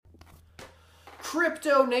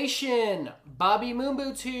Crypto Nation, Bobby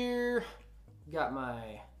Moonboots here. Got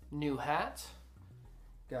my new hat.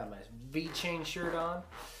 Got my VeChain shirt on.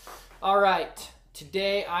 All right,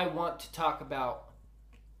 today I want to talk about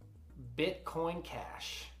Bitcoin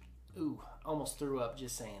Cash. Ooh, almost threw up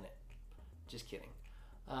just saying it. Just kidding.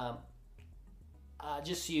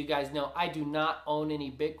 Just so you guys know, I do not own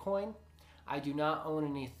any Bitcoin. I do not own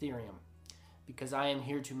any Ethereum because I am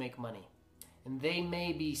here to make money. And they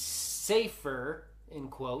may be safer, in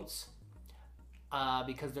quotes,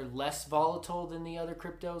 because they're less volatile than the other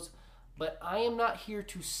cryptos. But I am not here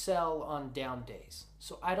to sell on down days.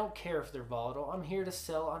 So I don't care if they're volatile. I'm here to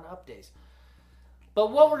sell on up days.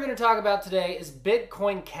 But what we're going to talk about today is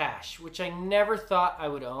Bitcoin Cash, which I never thought I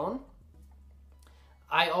would own.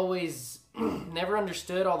 I always never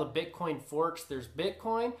understood all the Bitcoin forks. There's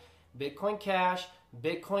Bitcoin, Bitcoin Cash,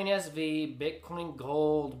 Bitcoin SV, Bitcoin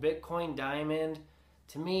Gold, Bitcoin Diamond.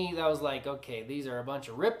 To me, that was like, okay, these are a bunch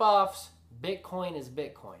of ripoffs. Bitcoin is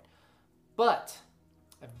Bitcoin. But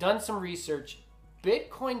I've done some research.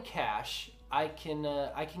 Bitcoin Cash, I can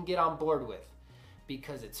get on board with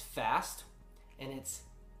because it's fast and it's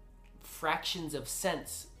fractions of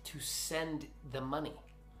cents to send the money.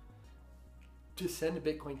 To send a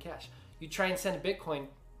Bitcoin Cash. You try and send a Bitcoin,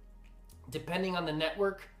 depending on the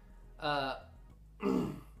network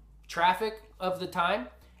traffic of the time,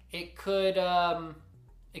 it could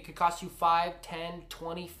cost you $5, $10,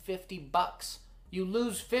 $20, $50. You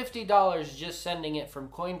lose $50 just sending it from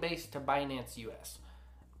Coinbase to Binance US.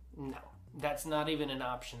 No, that's not even an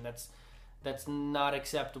option. That's not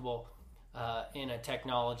acceptable in a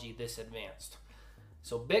technology this advanced.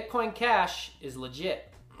 So Bitcoin Cash is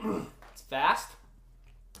legit. It's fast.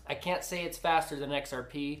 I can't say it's faster than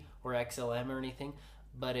XRP or XLM or anything,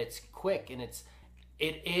 but it's quick and it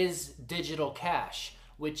is digital cash,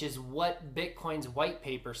 which is what Bitcoin's white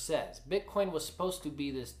paper says. Bitcoin was supposed to be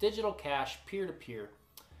this digital cash peer-to-peer,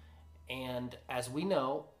 and as we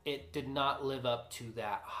know, it did not live up to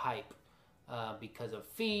that hype because of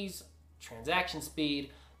fees, transaction speed,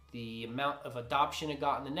 the amount of adoption it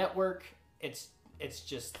got in the network. It's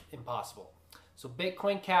just impossible. So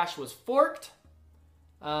Bitcoin Cash was forked,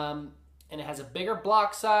 and it has a bigger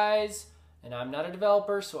block size, and I'm not a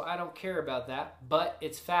developer, so I don't care about that, but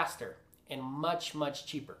it's faster and much, much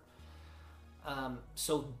cheaper.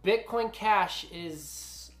 So Bitcoin Cash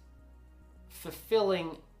is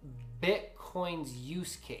fulfilling Bitcoin's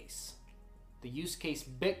use case. The use case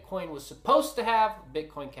Bitcoin was supposed to have,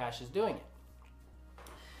 Bitcoin Cash is doing it.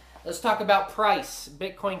 Let's talk about price,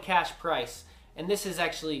 Bitcoin Cash price. And this is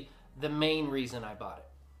actually the main reason I bought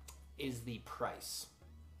it, is the price.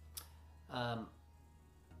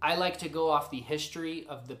 I like to go off the history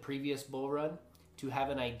of the previous bull run to have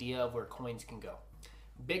an idea of where coins can go.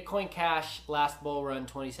 Bitcoin Cash, last bull run,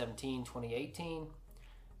 2017, 2018,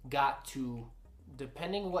 got to,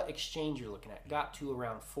 depending what exchange you're looking at, got to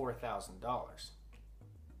around $4,000.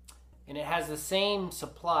 And it has the same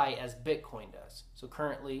supply as Bitcoin does. So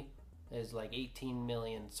currently, there's like 18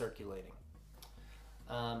 million circulating.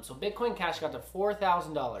 So Bitcoin Cash got to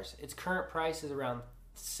 $4,000. Its current price is around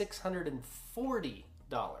 $640.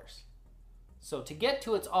 So to get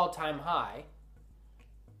to its all-time high,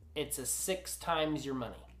 it's a 6 times your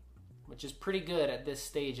money, which is pretty good at this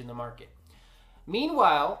stage in the market.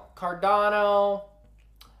 Meanwhile, Cardano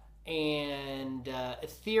and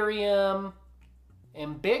Ethereum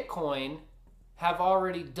and Bitcoin have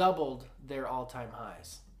already doubled their all-time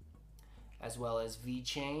highs, as well as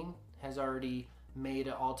VeChain has already made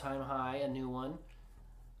an all-time high, a new one.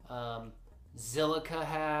 Zilliqa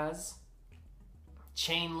has.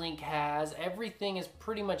 Chainlink has. Everything is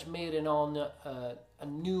pretty much made a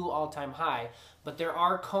new all-time high. But there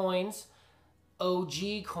are coins,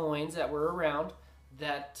 OG coins that were around,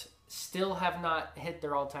 that still have not hit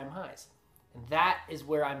their all-time highs. And that is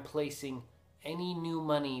where I'm placing any new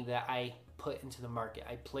money that I put into the market.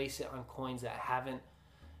 I place it on coins that haven't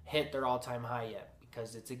hit their all-time high yet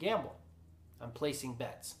because it's a gamble. I'm placing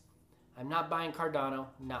bets. I'm not buying Cardano,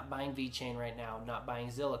 not buying VeChain right now, not buying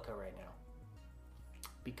Zilliqa right now.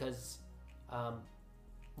 Because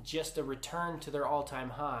just a return to their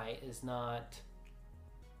all-time high is not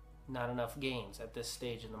enough gains at this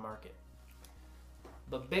stage in the market.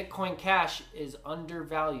 But Bitcoin Cash is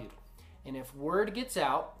undervalued. And if word gets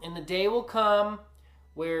out, and the day will come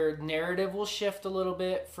where narrative will shift a little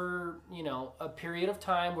bit for, a period of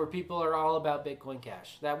time where people are all about Bitcoin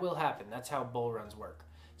Cash. That will happen. That's how bull runs work.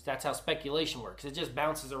 That's how speculation works. It just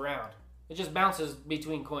bounces around. It just bounces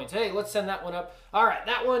between coins. Hey, let's send that one up. All right,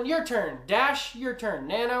 that one, your turn. Dash, your turn.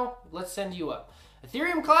 Nano, let's send you up.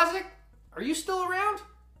 Ethereum Classic, are you still around?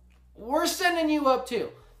 We're sending you up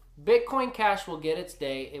too. Bitcoin Cash will get its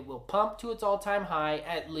day. It will pump to its all-time high,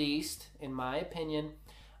 at least, in my opinion.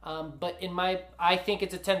 But I think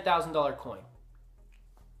it's a $10,000 coin.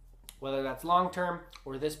 Whether that's long-term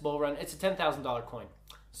or this bull run, it's a $10,000 coin.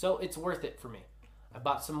 So it's worth it for me. I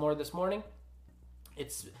bought some more this morning.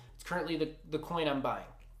 It's currently the coin I'm buying.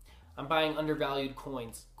 I'm buying undervalued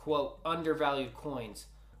coins, quote, undervalued coins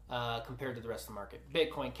compared to the rest of the market.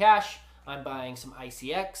 Bitcoin Cash, I'm buying some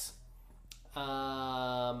ICX.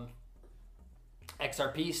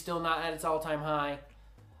 XRP is still not at its all-time high.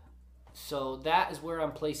 So that is where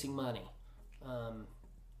I'm placing money.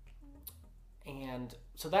 And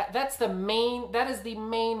so that is the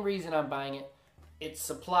main reason I'm buying it. Its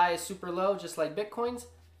supply is super low, just like Bitcoin's,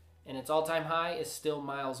 and its all-time high is still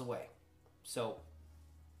miles away. So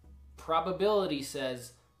probability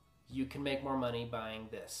says you can make more money buying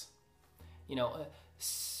this.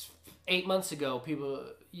 8 months ago,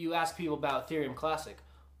 you ask people about Ethereum Classic.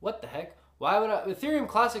 What the heck? Ethereum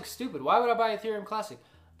Classic's stupid. Why would I buy Ethereum Classic?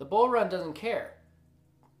 The bull run doesn't care.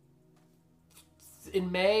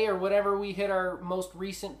 In May or whatever we hit our most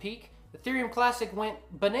recent peak, Ethereum Classic went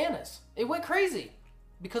bananas. It went crazy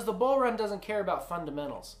because the bull run doesn't care about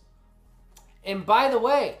fundamentals. And by the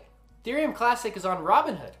way, Ethereum Classic is on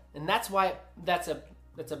Robinhood, and that's why that's a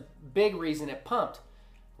big reason it pumped.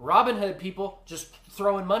 Robinhood people just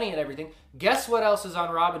throwing money at everything. Guess what else is on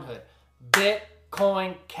Robinhood?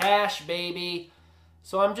 Bitcoin Cash, baby.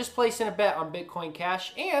 So I'm just placing a bet on Bitcoin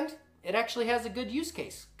Cash, and it actually has a good use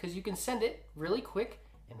case because you can send it really quick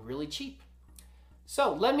and really cheap.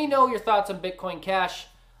 So let me know your thoughts on Bitcoin Cash,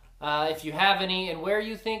 if you have any, and where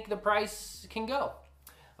you think the price can go.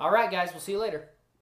 All right, guys, we'll see you later.